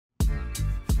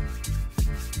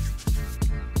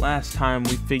Last time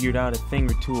we figured out a thing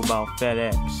or two about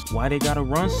FedEx. Why they gotta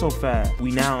run so fast?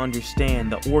 We now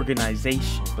understand the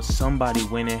organization, but somebody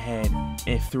went ahead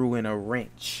and threw in a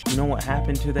wrench. You know what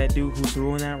happened to that dude who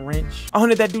threw in that wrench? I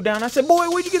hunted that dude down. I said, boy,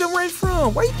 where'd you get a wrench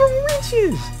from? Why you throwing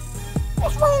wrenches?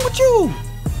 What's wrong with you?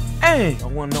 Hey, I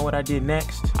wanna know what I did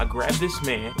next? I grabbed this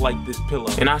man, like this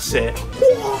pillow, and I said,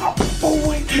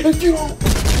 boy, if you don't...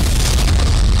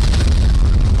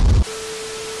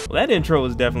 Well, that intro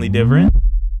was definitely different.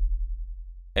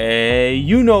 Hey,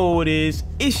 you know what it is.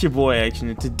 It's your boy Action,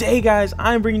 and today, guys,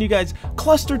 I'm bringing you guys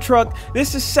Cluster Truck.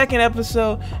 This is second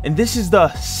episode, and this is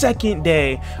the second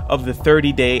day of the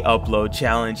 30-day upload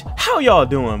challenge. How y'all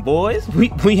doing, boys?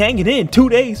 We hanging in 2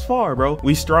 days far, bro.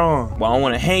 We strong. Well, I don't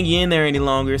want to hang you in there any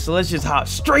longer, so let's just hop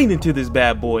straight into this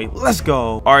bad boy. Let's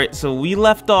go. All right, so we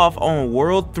left off on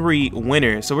World 3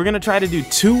 winner, so we're gonna try to do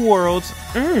 2 worlds.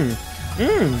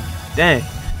 Dang.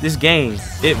 This game,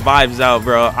 it vibes out,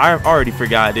 bro. I already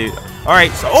forgot, dude. All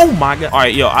right, so oh my god. All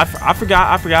right, yo, I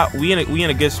forgot. We in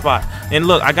a good spot. And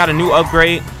look, I got a new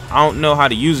upgrade. I don't know how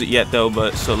to use it yet though,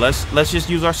 but so let's just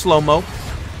use our slow-mo.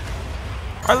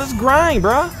 All right, let's grind,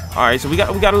 bro. All right, so we got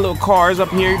a little cars up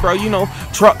here, bro. You know,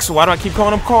 trucks. So why do I keep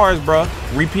calling them cars, bro?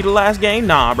 Repeat of last game?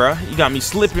 Nah, bro. You got me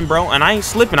slipping, bro. And I ain't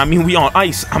slipping. I mean, we on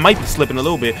ice. I might be slipping a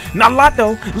little bit. Not a lot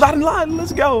though. Lot.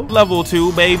 Let's go. Level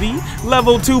 2, baby.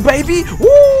 Level 2, baby.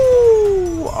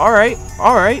 Woo! All right.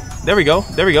 There we go.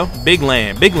 Big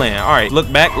land. All right,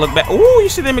 look back. Ooh, you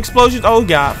see them explosions? Oh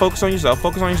god, focus on yourself.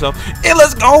 Hey,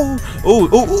 let's go.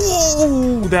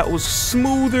 Ooh, that was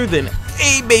smoother than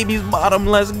a baby's bottom.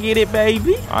 Let's get it,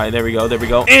 baby. All right, there we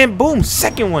go. And boom,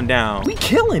 second one down. We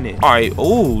killing it. All right.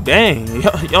 Oh dang,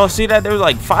 y'all see that? There was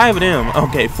like 5 of them.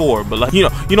 Okay, 4, but like you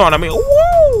know what I mean.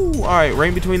 Woo! All right,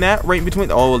 right between that.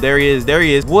 Oh, there he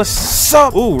is. What's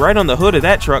up? Ooh, right on the hood of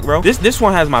that truck, bro. This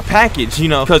one has my package, you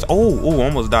know, cause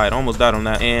almost died on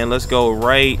that. And let's go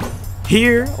right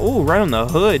here. Oh, right on the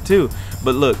hood too.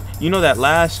 But look, you know that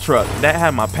last truck that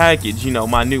had my package, you know,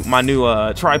 my new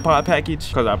tripod package,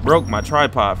 because I broke my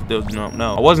tripod. For those who don't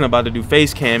know, I wasn't about to do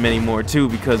face cam anymore too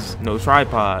because no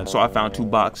tripod. So I found 2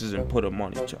 boxes and put them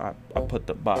on each. I put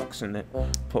the box and then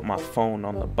put my phone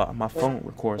on the box. My phone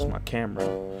records my camera,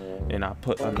 and I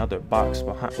put another box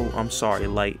behind. Oh, I'm sorry,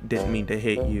 light. Didn't mean to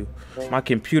hit you. My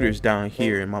computer's down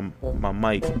here, and my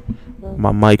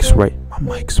mic's right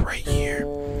here.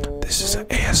 This is an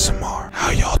ASMR.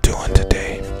 How y'all doing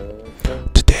today?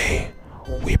 Today,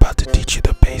 we about to teach you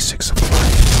the basics of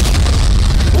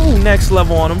life. Ooh, next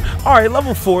level on them. All right,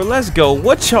 level 4. Let's go.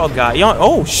 What y'all got? Y'all?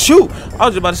 Oh shoot! I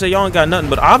was about to say y'all ain't got nothing,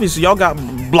 but obviously y'all got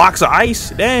blocks of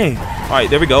ice. Dang. All right,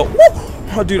 there we go. Woo!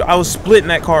 Oh, dude, I was splitting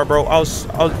that car, bro. I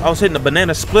was hitting a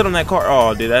banana split on that car.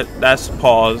 Oh, dude, that's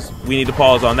pause. We need to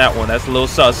pause on that one. That's a little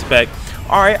suspect.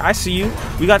 All right, I see you.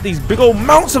 We got these big old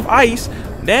mounts of ice.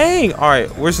 Dang. All right,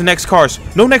 where's the next cars?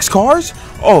 No next cars?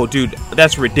 Oh, dude,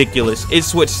 that's ridiculous. It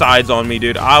switched sides on me,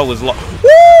 dude. I was lost.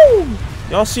 Woo!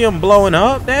 Y'all see them blowing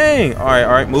up? Dang. All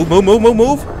right. Move.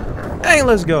 Dang,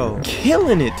 let's go.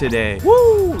 Killing it today.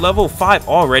 Woo! Level 5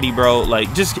 already, bro.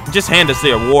 Like, just hand us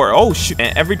the award. Oh, shoot.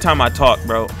 And every time I talk,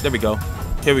 bro. There we go.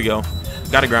 Here we go.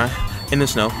 Gotta grind. In the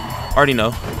snow. Already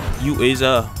know. You is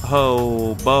a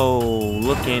hobo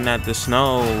looking at the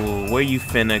snow. Where you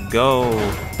finna go?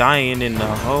 Dying in the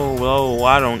hole. Oh,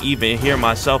 I don't even hear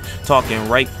myself talking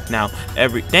right now.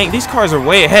 Dang, these cars are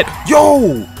way ahead.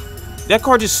 Yo! That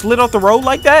car just slid off the road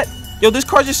like that? Yo, this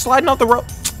car just sliding off the road.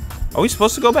 Are we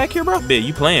supposed to go back here, bro? Bit,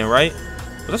 you playing, right?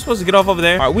 Was I supposed to get off over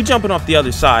there? All right, we jumping off the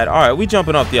other side. All right, we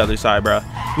jumping off the other side, bro.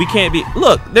 We can't be.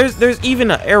 Look, there's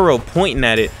even an arrow pointing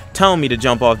at it, telling me to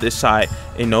jump off this side.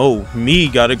 And no, me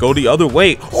gotta go the other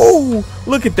way. Oh,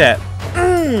 look at that.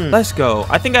 Let's go.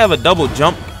 I think I have a double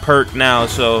jump perk now,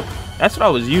 so that's what I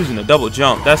was using, a double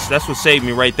jump. That's what saved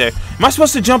me right there. Am I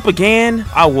supposed to jump again?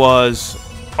 I was.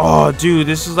 Oh, dude,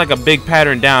 this is like a big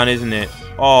pattern down, isn't it?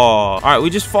 Oh, all right, we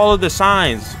just follow the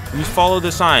signs.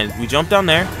 We jump down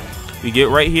there. We get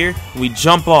right here. We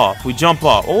jump off.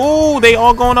 Oh, they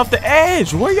all going off the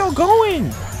edge. Where y'all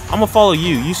going? I'm gonna follow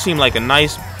you. You seem like a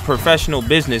nice professional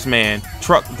businessman,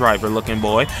 truck driver looking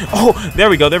boy. Oh, there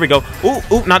we go.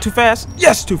 Ooh, not too fast.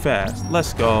 Yes, too fast.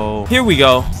 Let's go. Here we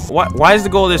go. Why is the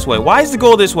goal this way?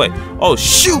 Oh,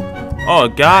 shoot. Oh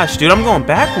gosh, dude, I'm going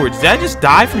backwards. Did I just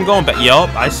die from going back? Yup,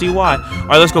 I see why. All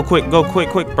right, let's go quick.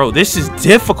 Bro, this is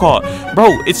difficult.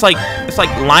 Bro, it's like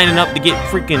lining up to get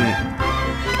freaking.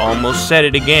 Almost said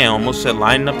it again. Almost said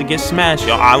lining up to get smashed,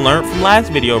 y'all. I learned from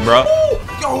last video, bro.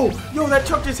 Yo, that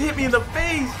truck just hit me in the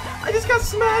face. I just got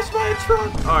smashed by a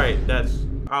truck. All right,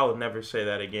 I would never say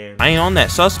that again. I ain't on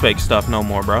that suspect stuff no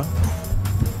more, bro.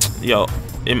 Yo,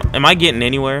 Am I getting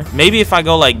anywhere? Maybe if I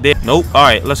go like this. Nope. All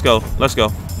right, let's go. Let's go.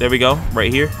 There we go.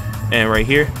 Right here and right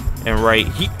here and right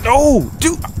here. No,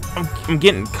 dude. I'm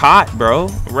getting caught, bro.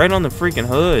 Right on the freaking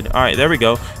hood. All right, there we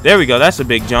go. There we go. That's a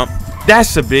big jump.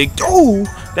 That's a big. Oh,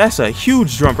 that's a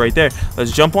huge jump right there.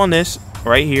 Let's jump on this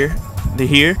right here to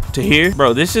here to here,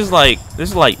 bro. This is like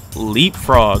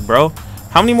leapfrog, bro.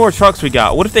 How many more trucks we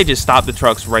got? What if they just stop the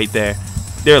trucks right there?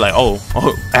 They're like, oh,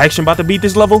 action about to beat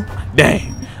this level?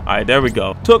 Dang. All right, there we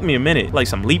go. Took me a minute, like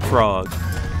some leapfrog.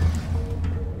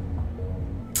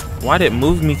 Why did it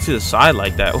move me to the side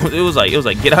like that? It was like,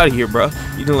 get out of here, bro.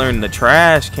 You can learn in the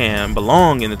trash can,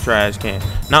 belong in the trash can,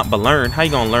 not learn. How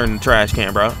you gonna learn in the trash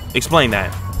can, bro? Explain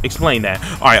that. Explain that.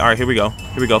 All right, here we go.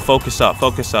 Here we go. Focus up,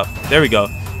 focus up. There we go.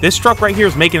 This truck right here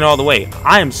is making it all the way.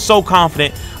 I am so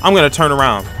confident. I'm gonna turn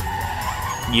around.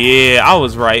 Yeah, I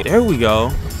was right. There we go.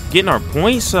 Getting our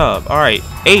points up. All right,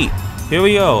 8. Here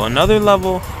we go. Another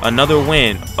level, another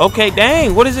win. Okay,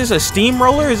 dang. What is this? A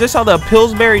steamroller? Is this how the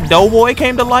Pillsbury Doughboy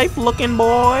came to life looking,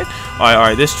 boy? All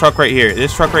right. This truck right here.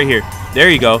 This truck right here. There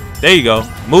you go. There you go.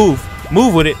 Move.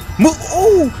 Move with it. Move.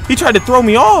 Ooh, he tried to throw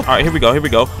me off. All right, here we go. Here we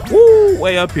go. Woo,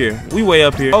 way up here. We way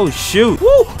up here. Oh, shoot.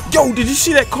 Woo. Yo, did you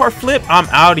see that car flip? I'm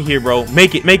out of here, bro.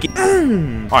 Make it. Make it.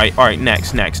 All right.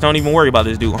 Next. Don't even worry about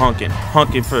this dude honking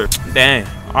for. Dang.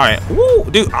 All right.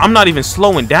 Woo, dude, I'm not even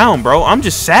slowing down, bro. I'm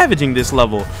just savaging this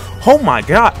level. Oh my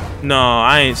god. No,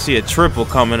 I ain't see a triple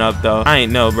coming up though. I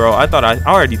ain't know, bro. I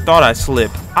already thought I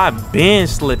slipped. I've been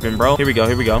slipping, bro. Here we go.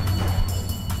 Here we go.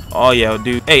 Oh yeah,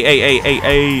 dude. Hey.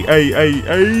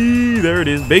 There it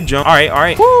is. Big jump. All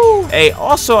right. Woo. Hey,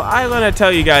 also, I'm gonna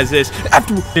tell you guys this.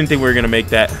 After didn't think we were gonna make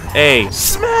that. Hey,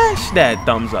 smash that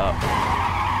thumbs up.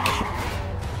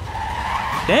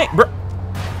 Dang, bro.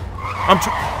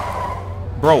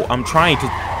 I'm trying to.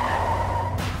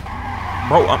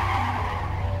 Bro,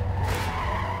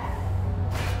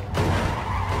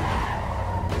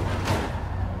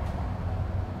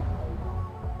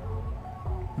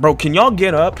 Bro, can y'all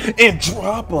get up and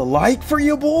drop a like for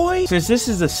your boy? Since this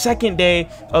is the second day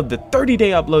of the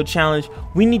 30-day upload challenge,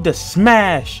 we need to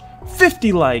smash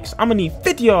 50 likes. I'm gonna need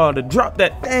 50 y'all to drop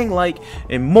that dang like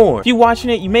and more. If you watching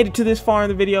it, you made it to this far in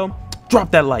the video, drop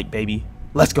that like, baby.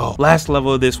 Let's go. Last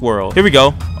level of this world. Here we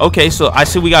go. Okay, so I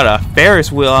see we got a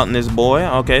Ferris wheel out in this boy.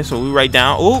 Okay, so we right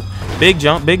down. Oh, big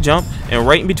jump, and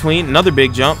right in between another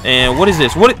big jump. And what is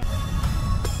this?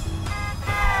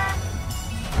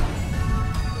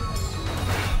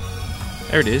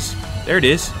 There it is. There it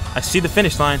is. I see the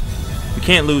finish line. We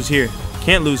can't lose here.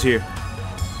 Can't lose here.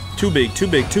 Too big.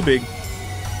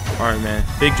 All right, man.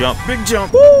 Big jump.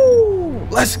 Woo!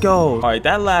 Let's go. All right,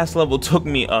 that last level took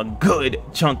me a good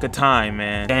chunk of time,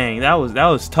 man. Dang, that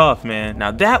was tough, man.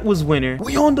 Now that was winner.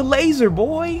 We on the laser,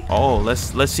 boy. Oh,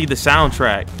 let's see the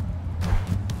soundtrack.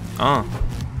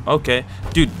 Okay.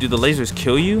 Dude, do the lasers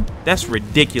kill you? That's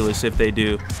ridiculous if they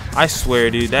do. I swear,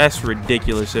 dude, that's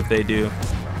ridiculous if they do.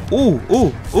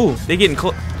 Ooh, they getting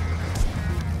close.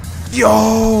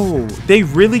 Yo, they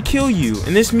really kill you.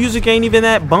 And this music ain't even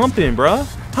that bumping, bruh.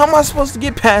 How am I supposed to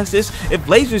get past this if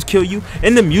lasers kill you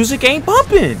and the music ain't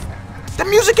bumping? The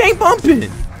music ain't bumping.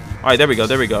 All right, there we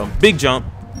go. Big jump.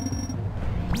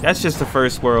 That's just the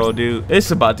first world, dude.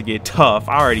 It's about to get tough.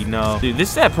 I already know. Dude, this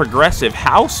is that progressive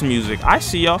house music. I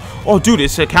see y'all. Oh, dude,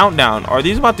 it's a countdown. Are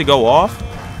these about to go off?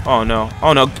 Oh, no.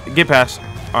 Get past.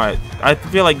 All right. I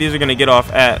feel like these are going to get off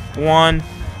at 1.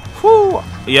 Whew.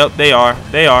 Yep, they are.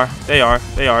 Do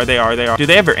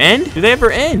they ever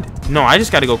end? No, I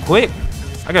just got to go quick.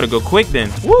 I gotta go quick then.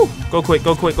 Woo! Go quick.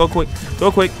 Nothing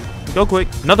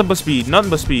but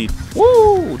speed.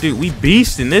 Woo! Dude, we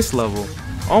beast in this level.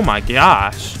 Oh my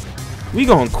gosh. We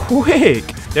going quick.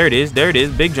 There it is.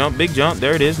 Big jump.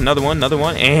 There it is. Another one.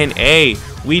 And hey,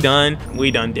 we done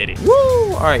did it. Woo!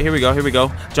 All right, here we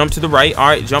go. Jump to the right. All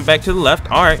right, jump back to the left.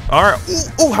 All right.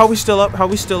 Ooh, how we still up?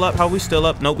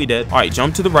 Nope, we dead. All right,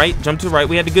 jump to the right.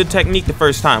 We had a good technique the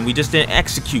first time. We just didn't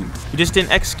execute.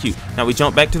 Now we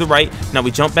jump back to the right. Now we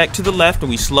jump back to the left, and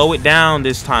we slow it down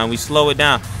this time.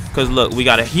 Because look, we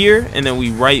got it here, and then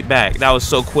we right back. That was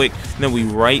so quick. And then we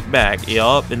right back.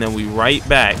 Yup, and then we right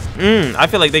back. I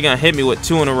feel like they're going to hit me with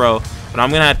 2 in a row. But I'm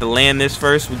going to have to land this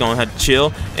first. We're going to have to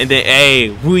chill. And then, hey,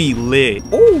 we lit.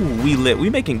 Ooh, we lit. We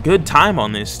making good time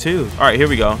on this, too. All right, here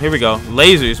we go.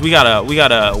 Lasers. We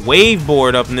got a wave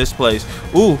board up in this place.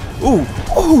 Ooh.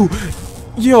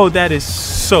 Yo, that is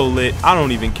so lit. I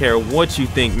don't even care what you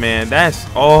think, man. Let's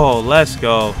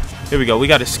go. Here we go. We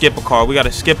got to skip a car. We got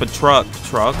to skip a truck.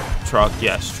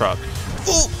 Yes, truck.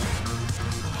 Ooh.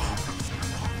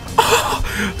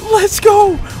 Let's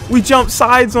go. We jump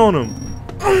sides on them.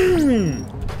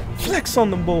 Flex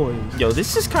on them boys. Yo,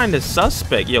 this is kind of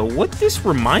suspect. Yo, what this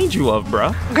remind you of,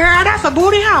 bro? Girl, that's a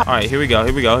booty house. All right, here we go.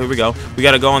 Here we go. Here we go. We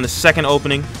got to go on the second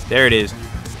opening. There it is.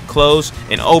 Close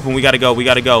and open. We got to go. We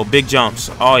got to go. Big jumps.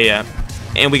 Oh, yeah.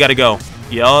 And we got to go.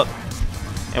 Yup.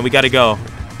 And we got to go.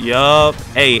 Yup.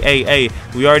 Hey.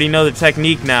 We already know the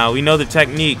technique now. We know the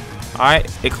technique. All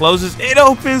right. It closes. It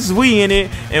opens. We in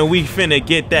it. And we finna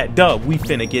get that dub. We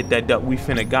finna get that dub. We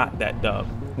finna got that dub.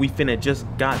 We finna just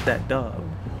got that dub.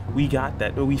 We got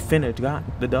that. We finna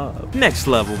got the dub. Next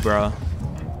level, bro.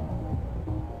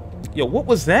 Yo, what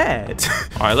was that?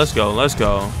 All right, let's go. Let's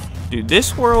go. Dude,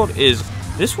 this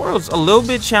world's a little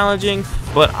bit challenging,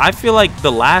 but I feel like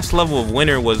the last level of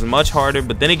Winter was much harder.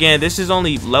 But then again, this is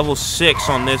only level 6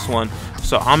 on this one,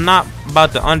 so I'm not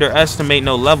about to underestimate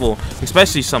no level,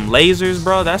 especially some lasers,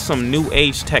 bro. That's some new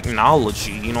age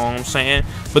technology, you know what I'm saying?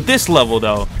 But this level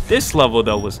though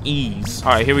was ease. All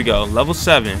right, here we go. Level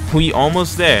 7. We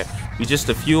almost there. We just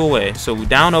a few away. So we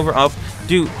down, over, up.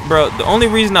 Dude, bro, the only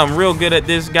reason I'm real good at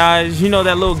this, guys, you know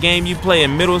that little game you play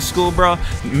in middle school, bro?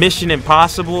 Mission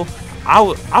Impossible. I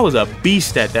was a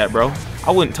beast at that, bro.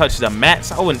 I wouldn't touch the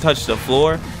mats. I wouldn't touch the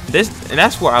floor. And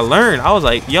that's where I learned. I was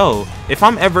like, yo, if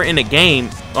I'm ever in a game,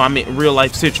 or I'm in real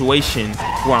life situation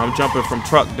where I'm jumping from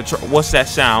truck to truck, what's that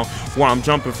sound? Where I'm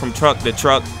jumping from truck to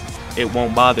truck, it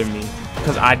won't bother me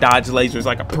because I dodge lasers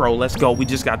like a pro. Let's go. We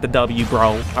just got the W, bro.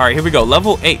 All right, here we go.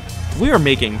 Level 8. We are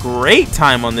making great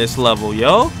time on this level,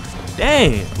 yo.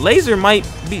 Dang, laser might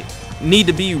need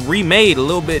to be remade a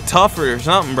little bit tougher or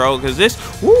something, bro, because this,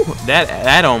 woo,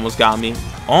 that almost got me.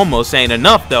 Almost ain't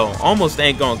enough though. Almost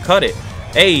ain't gonna cut it.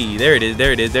 Hey, there it is.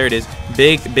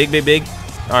 Big.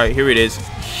 All right, here it is.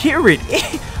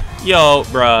 Yo,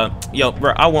 bro,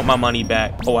 I want my money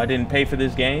back. Oh, I didn't pay for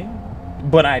this game,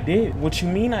 but I did. What you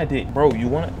mean I did? Bro, you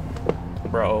want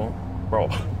it? Bro.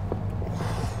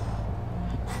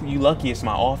 You lucky it's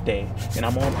my off day, and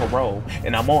I'm on parole,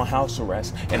 and I'm on house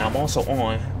arrest, and I'm also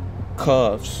on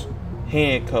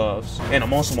handcuffs, and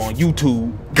I'm also on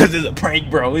YouTube because it's a prank,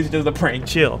 bro. It's just a prank.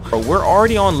 Chill, bro. We're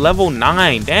already on level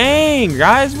 9. Dang,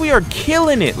 guys, we are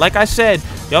killing it. Like I said,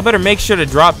 y'all better make sure to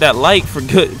drop that like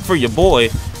for your boy.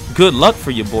 Good luck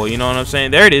for your boy, you know what I'm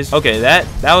saying? There it is. Okay,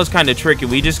 that was kind of tricky.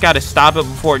 We just got to stop it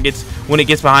before when it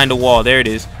gets behind the wall. There it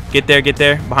is. Get there,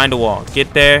 behind the wall.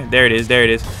 Get there. There it is.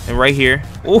 And right here.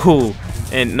 Ooh.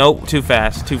 And nope, too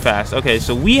fast. Okay,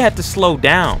 so we had to slow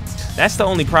down. That's the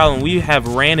only problem we have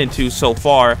ran into so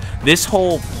far. This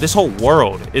whole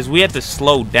world is we had to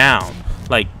slow down.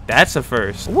 Like, that's a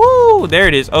first. Woo, there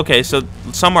it is. Okay, so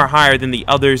some are higher than the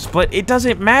others, but it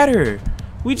doesn't matter.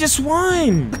 We just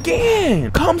won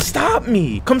again. Come stop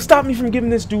me from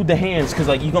giving this dude the hands, because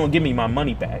like you gonna give me my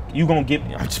money back. You gonna give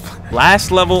me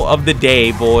last level of the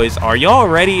day, boys. Are y'all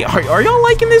ready? Are y'all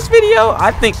liking this video?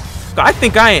 I think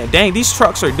I am. Dang, these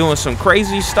trucks are doing some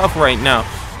crazy stuff right now.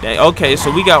 Dang, okay, so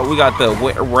we got the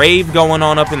rave going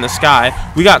on up in the sky.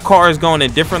 We got cars going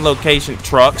in different location.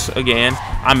 Trucks again.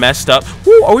 I messed up.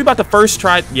 Woo, are we about to first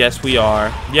try? Yes, we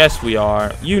are.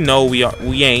 You know we are.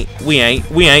 We ain't.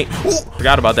 Ooh,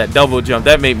 forgot about that double jump.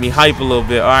 That made me hype a little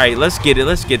bit. All right, let's get it.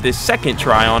 Let's get this second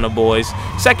try on the boys.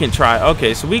 Second try.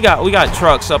 Okay, so we got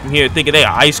trucks up in here thinking they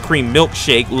are ice cream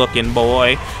milkshake looking,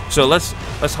 boy. So let's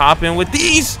hop in with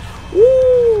these.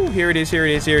 Woo! Here it is.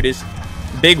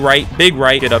 Big right.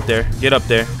 Get up there.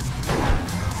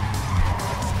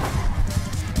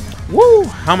 Woo!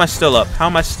 How am I still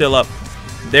up?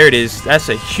 There it is. That's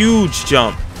a huge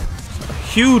jump.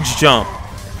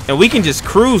 And we can just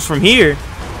cruise from here.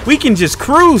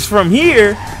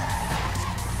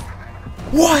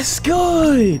 What's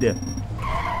good?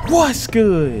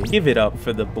 Give it up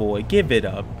for the boy. Give it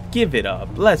up.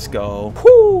 Let's go.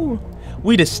 Woo!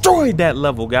 We destroyed that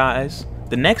level, guys.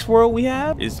 The next world we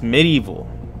have is medieval.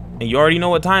 And you already know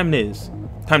what time it is.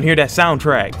 Time to hear that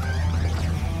soundtrack.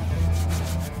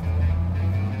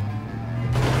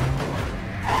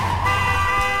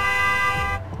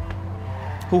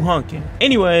 Who honking?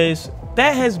 Anyways,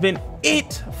 that has been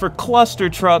it for Cluster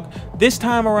Truck. This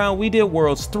time around, we did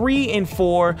Worlds 3 and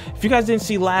 4. If you guys didn't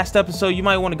see last episode, you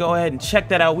might want to go ahead and check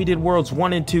that out. We did Worlds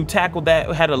 1 and 2, tackled that,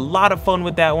 had a lot of fun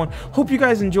with that one. Hope you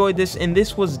guys enjoyed this, and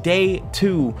this was day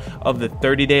 2 of the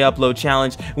 30-day upload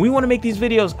challenge. We want to make these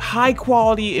videos high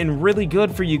quality and really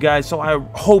good for you guys, so I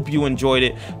hope you enjoyed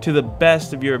it to the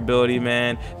best of your ability,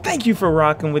 man. Thank you for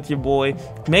rocking with your boy.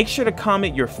 Make sure to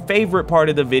comment your favorite part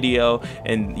of the video,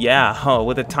 and yeah,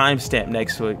 with a timestamp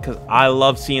next to it, because I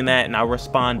love seeing that, and I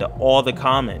respond to all the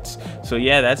comments. So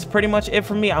yeah, that's pretty much it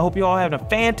for me. I hope you all have a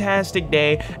fantastic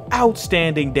day,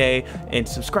 outstanding day, and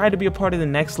subscribe to be a part of the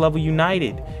Next Level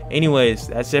United. Anyways,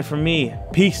 that's it for me.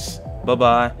 Peace,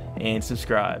 bye-bye, and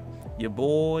subscribe. Your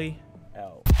boy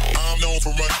out. I'm known for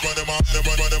running my mouth.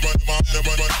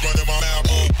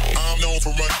 I'm known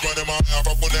for running my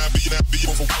mouth. When that beat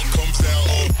before one comes out.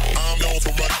 I'm known for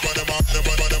running.